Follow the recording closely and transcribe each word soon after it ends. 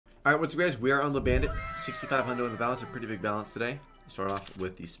All right, what's up, guys? We are on the Bandit. 6,500 in the balance. A pretty big balance today. Start off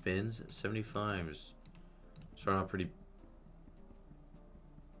with the spins. 75s. Starting off pretty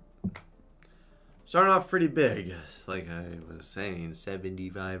big. Like I was saying,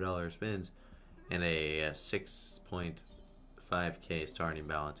 $75 spins and a 6.5K starting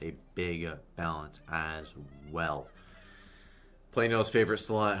balance. A big balance as well. Plano's favorite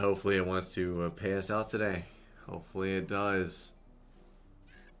slot. Hopefully it wants to pay us out today. Hopefully it does.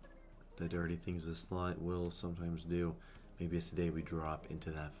 The dirty things this slot will sometimes do. Maybe it's the day we drop into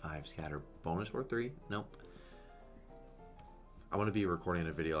that 5 scatter bonus or 3. Nope. I want to be recording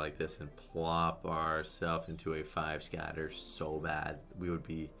a video like this and plop ourselves into a 5 scatter so bad. This would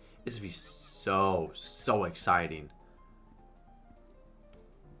be so exciting.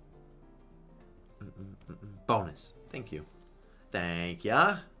 Bonus. Thank you. Thank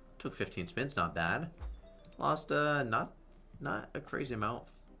ya. Took 15 spins, not bad. Lost not a crazy amount.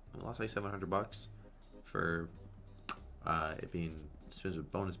 I lost like $700 for it being spins with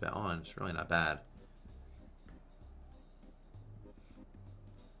bonus bet on. It's really not bad.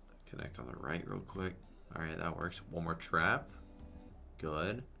 Connect on the right real quick. Alright, that works. One more trap.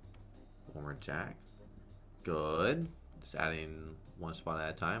 Good. One more jack. Good. Just adding one spot at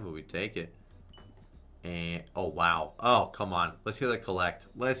a time, but we take it. And oh wow. Oh, come on. Let's hear the collect.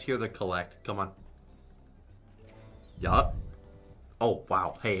 Let's hear the collect. Come on. Yup. Oh,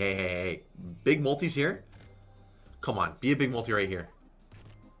 wow. Hey. Big multis here? Come on. Be a big multi right here.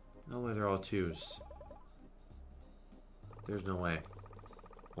 No way they're all 2s. There's no way.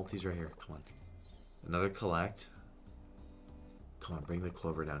 Multis right here. Come on. Another collect. Come on. Bring the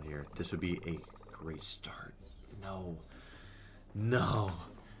clover down here. This would be a great start. No. No.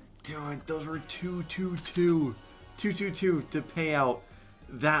 Dude, those were 2-2-2. 2-2-2 to pay out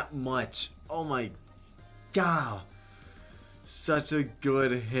that much. Oh, my God. Such a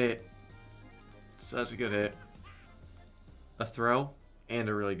good hit. Such a good hit. A throw and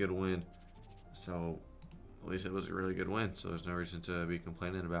a really good win. So, at least it was a really good win. So, there's no reason to be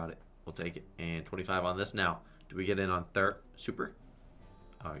complaining about it. We'll take it. And 25 on this now. Do we get in on third? Super?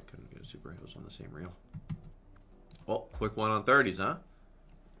 Oh, I couldn't get a super. It was on the same reel. Well, quick one on 30s, huh?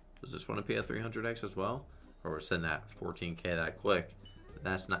 Does this want to pay a 300x as well? Or we're sending that 14K that quick?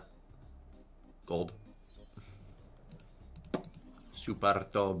 That's not gold. Super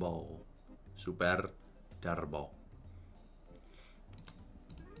Turbo. Super Turbo.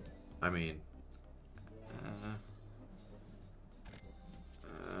 I mean,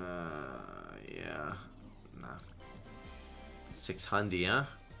 yeah, nah. 600, huh?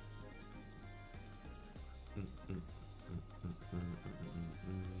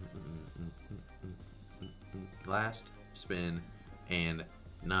 Last spin and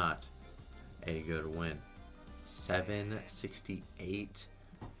not a good win. 768.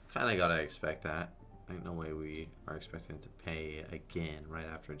 Kind of gotta expect that. Ain't no way we are expecting to pay again right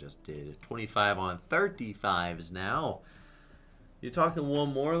after I just did 25 on 35s now. You talking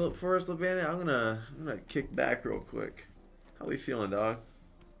one more for us, Bandit? I'm gonna kick back real quick. How we feeling, dog?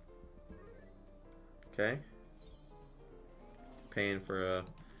 Okay. Paying for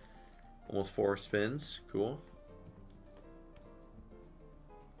almost 4 spins. Cool.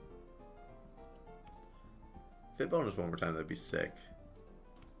 If it bonus one more time, that'd be sick.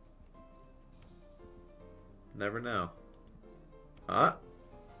 Never know. Huh?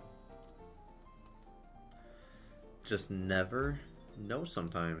 Just never know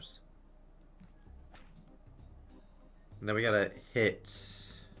sometimes. And then we gotta hit.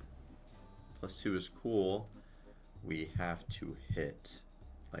 +2 is cool. We have to hit.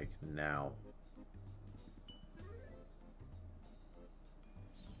 Like now.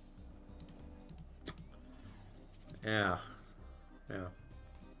 Yeah.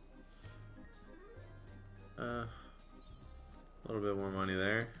 A little bit more money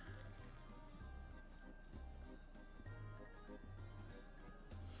there.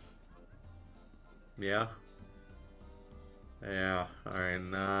 Yeah. Alright,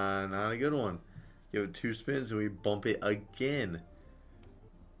 not a good one. Give it 2 spins and we bump it again.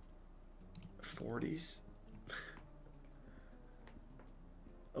 40s?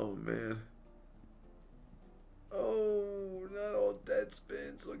 Oh, man. Oh, not all dead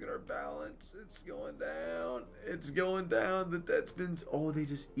spins. Look at our balance. It's going down. It's going down. The dead spins. Oh, they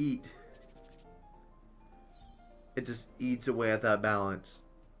just eat. It just eats away at that balance.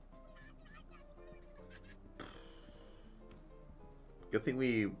 Good thing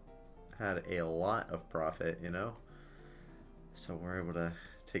we had a lot of profit, you know? So we're able to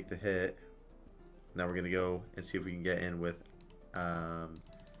take the hit. Now we're going to go and see if we can get in with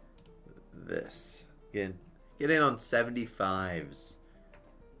this. Again. Get in on 75s.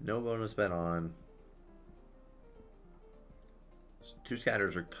 No bonus bet on. 2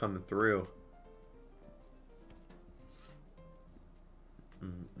 scatters are coming through.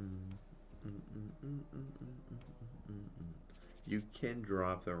 You can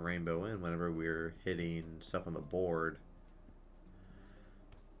drop the rainbow in whenever we're hitting stuff on the board.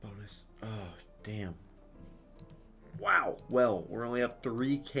 Bonus. Oh, damn. Wow. Well, we're only up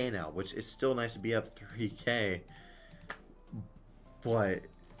 3K now, which is still nice to be up 3K. But,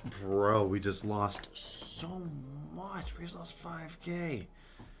 bro, we just lost so much. We just lost 5K.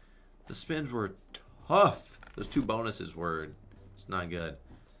 The spins were tough. Those 2 bonuses were... It's not good.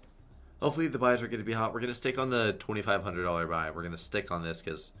 Hopefully the buys are going to be hot. We're going to stick on the $2,500 buy. We're going to stick on this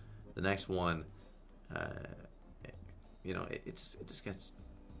because the next one, you know, it just gets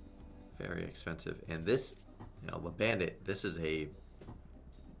very expensive. And this, you know, the Bandit, this is a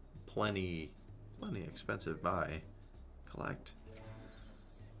plenty expensive buy. Collect.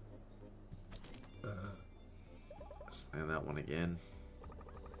 And that one again.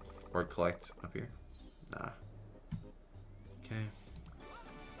 Or collect up here. Nah. Okay.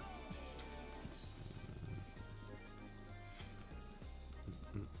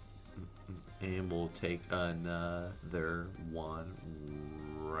 And we'll take another one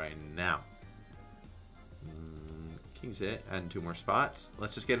right now. King's hit, and 2 more spots.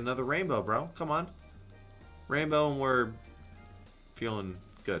 Let's just get another rainbow, bro. Come on. Rainbow, and we're feeling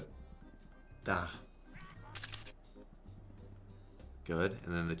good. Good.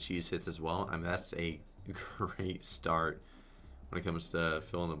 And then the cheese hits as well. I mean, that's a great start when it comes to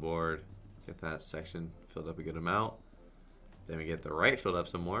filling the board. Get that section filled up a good amount. Then we get the right filled up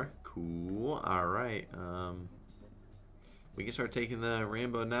some more. Cool. All right. We can start taking the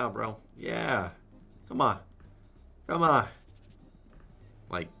rainbow now, bro. Yeah. Come on. Come on.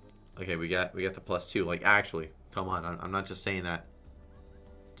 Like, okay, we got the +2. Like, actually, come on. I'm not just saying that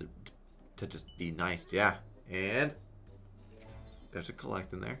to just be nice. Yeah. And there's a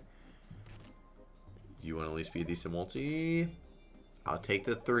collect in there. You want to at least be a decent multi? I'll take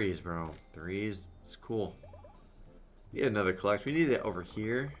the 3s, bro. 3s. It's cool. Get another collect. We need it over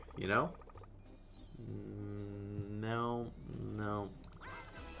here, you know? No.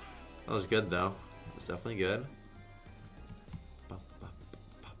 That was good, though. It was definitely good.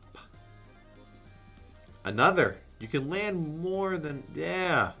 Another. You can land more than...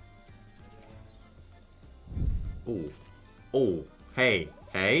 Yeah. Oh. Hey.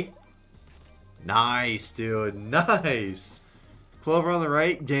 Nice, dude. Nice. Clover on the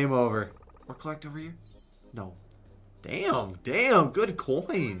right. Game over. Or collect over here? No. Damn. Good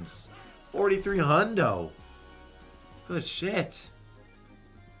coins. 43 hundo. Good shit.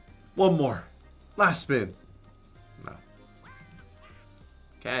 One more. Last spin. No.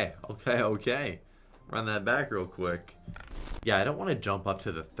 Okay. Run that back real quick. Yeah, I don't want to jump up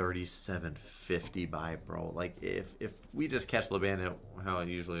to the 37.50 buy, bro. Like, if we just catch the Bandit, how it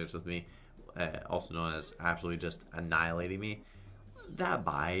usually is with me, also known as absolutely just annihilating me, that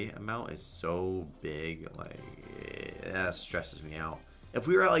buy amount is so big, like, that stresses me out. If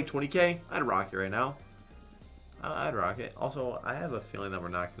we were at like 20K, I'd rock it right now. I'd rock it. Also, I have a feeling that we're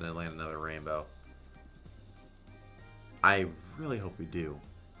not going to land another rainbow. I really hope we do.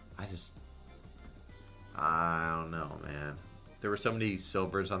 I don't know, man. There were so many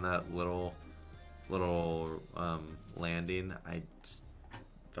silvers on that little landing. I just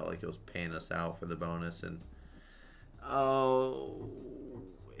felt like it was paying us out for the bonus. And oh,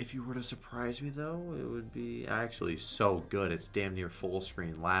 if you were to surprise me though, it would be actually so good. It's damn near full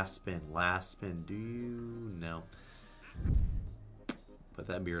screen. Last spin. Do you know? Put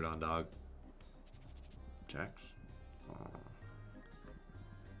that beard on, dog. Checks. Oh.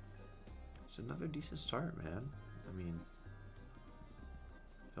 It's another decent start, man. I mean,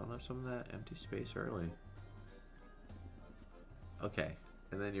 filling up some of that empty space early. Okay,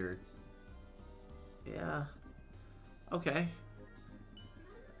 and then you're... Yeah. Okay.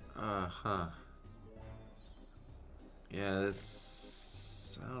 Yeah,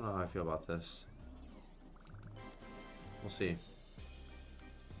 this... I don't know how I feel about this. We'll see.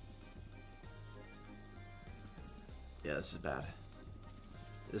 Yeah, this is bad.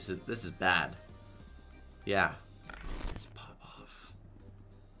 This is bad. Yeah. Let's pop off.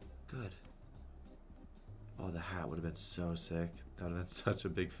 Good. Oh, the hat would have been so sick. That would have been such a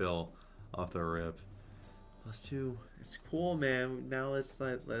big fill off the rip. +2. It's cool, man. Now let's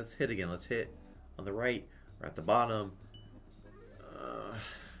hit again. Let's hit on the right or at the bottom.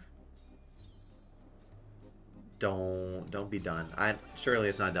 Don't be done. Surely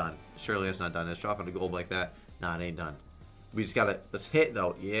it's not done. Surely it's not done. It's dropping a gold like that. Nah, it ain't done. We just gotta, let's hit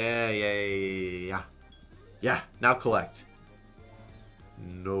though. Yeah. Now collect.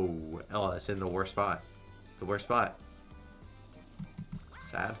 No. Oh, it's in the worst spot. The worst spot.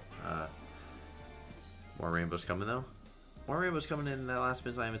 Sad. More rainbows coming though. More rainbows coming in that last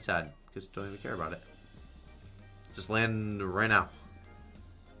spin's not even sad. Because don't even care about it. Just land right now.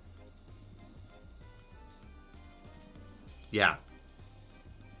 Yeah.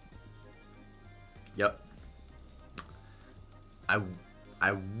 Yep. I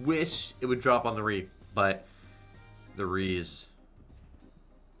wish it would drop on the re, but the re's.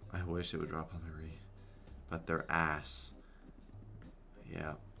 I wish it would drop on the re, but they're ass.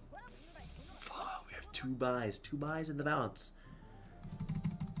 Yeah. Fuck, we have two buys in the balance.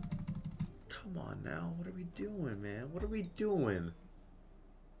 Come on now, what are we doing, man? What are we doing?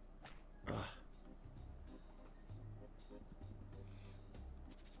 Ugh.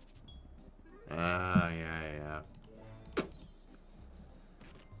 Yeah.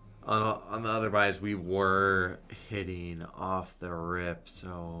 On the other buys, we were hitting off the rip,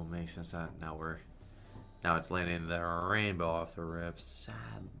 so it makes sense that now it's landing the rainbow off the rip,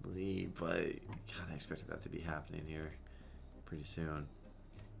 sadly, but kind of expected that to be happening here pretty soon.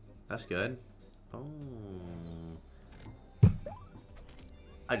 That's good. Oh,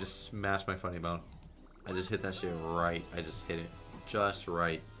 I just smashed my funny bone. I just hit that shit right. I just hit it just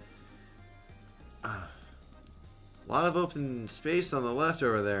right. A lot of open space on the left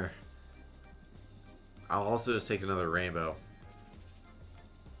over there. I'll also just take another rainbow.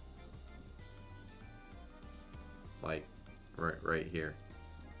 Like, right here.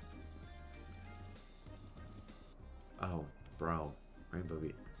 Oh, bro. Rainbow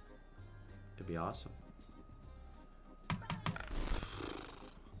beat. It'd be awesome.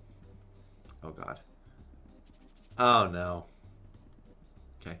 Oh, God. Oh, no.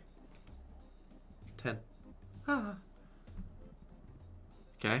 Okay. 10. Ah.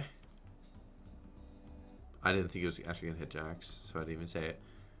 Okay. I didn't think it was actually going to hit jacks, so I didn't even say it.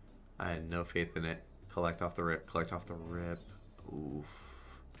 I had no faith in it. Collect off the rip. Collect off the rip.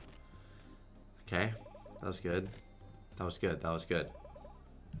 Oof. Okay. That was good. That was good. That was good.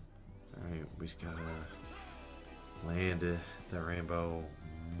 Alright, we just gotta land the rainbow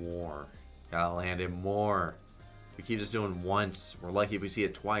more. Gotta land it more. We keep just doing once. We're lucky if we see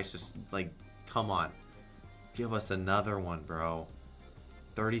it twice. Just, like, come on. Give us another one, bro.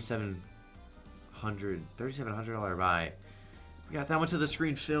 $3,700 buy. We got that much of the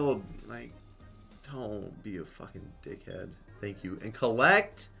screen filled. Like, don't be a fucking dickhead. Thank you. And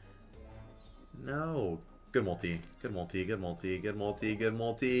collect? No. Good multi. Good multi. Good multi. Good multi. Good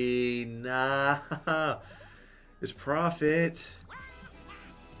multi. Nah. It's profit.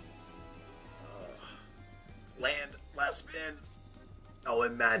 Land. Last spin. Oh,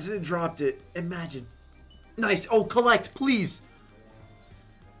 imagine it dropped it. Imagine. Nice. Oh, collect, please.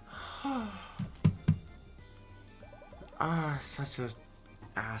 Such a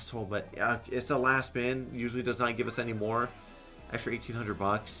asshole, but it's the last spin. Usually does not give us any more. Extra 1,800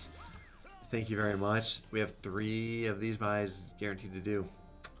 bucks. Thank you very much. We have 3 of these buys guaranteed to do.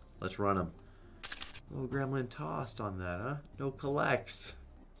 Let's run them. Little gremlin tossed on that, huh? No collects.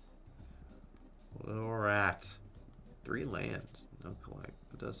 Little rat. 3 lands. No collect.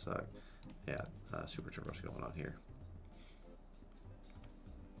 It does suck. Yeah, super turbo's going on here.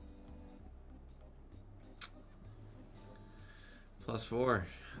 +4.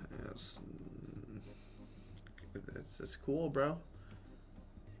 It's cool, bro.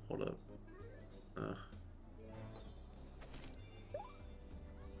 Hold up.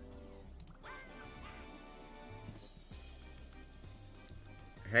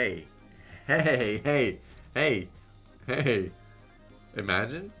 Hey.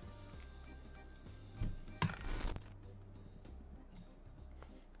 Imagine.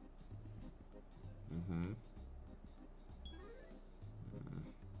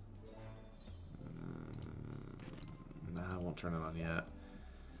 Nah, I won't turn it on yet.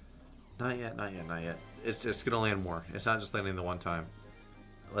 Not yet. It's just gonna land more. It's not just landing the one time.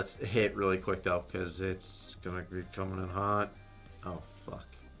 Let's hit really quick though, because it's gonna be coming in hot. Oh fuck.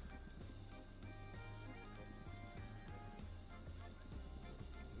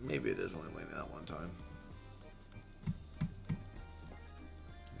 Maybe it is only landing that one time.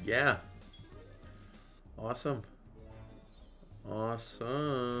 Yeah. Awesome.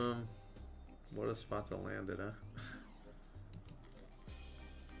 Awesome. What a spot to land it, huh?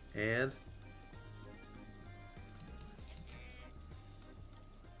 And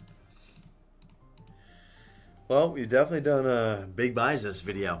well, we've definitely done big buys this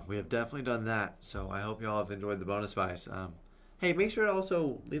video. We have definitely done that. So I hope y'all have enjoyed the bonus buys. Hey, make sure to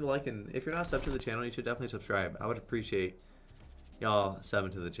also leave a like, and if you're not subbed to the channel, you should definitely subscribe. I would appreciate y'all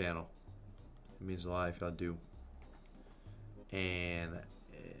subbing to the channel. It means a lot if y'all do. And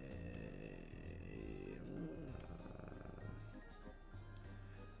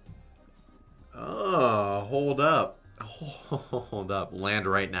oh, hold up. Hold up. Land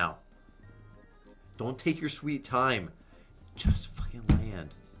right now. Don't take your sweet time. Just fucking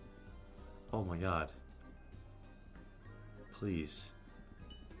land. Oh my god. Please.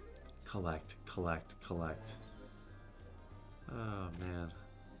 Collect, collect, collect. Oh man.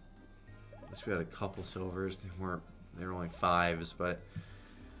 At least we had a couple silvers. They were only 5s, but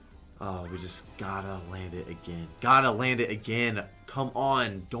oh, we just gotta land it again. Gotta land it again. Come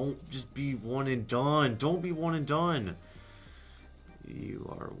on. Don't just be one and done. Don't be one and done.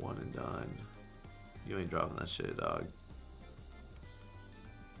 You are one and done. You ain't dropping that shit, dog.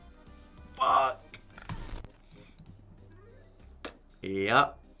 Fuck.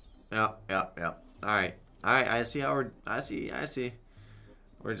 Yep. Yep. Alright. I see how I see.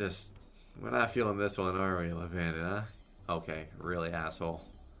 We're not feeling this one, are we, Bandit, huh? Okay, really, asshole.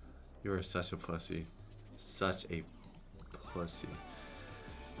 You are such a pussy. Such a pussy.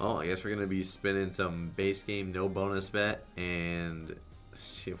 Well, I guess we're gonna be spinning some base game, no bonus bet, and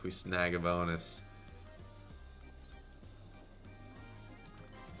see if we snag a bonus.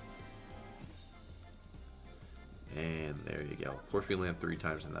 And there you go. Of course we land 3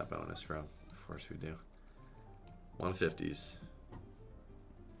 times in that bonus, bro. Of course we do. 150s.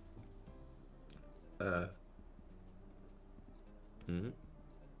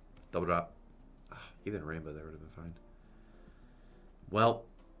 Double drop. Even rainbow there would have been fine. Well,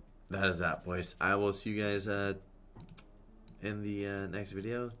 that is that, boys. I will see you guys in the next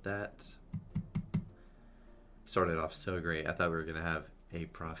video. That started off so great. I thought we were going to have a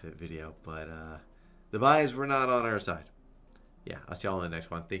profit video, but the buys were not on our side. Yeah, I'll see y'all in the next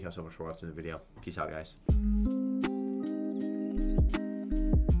one. Thank you all so much for watching the video. Peace out, guys.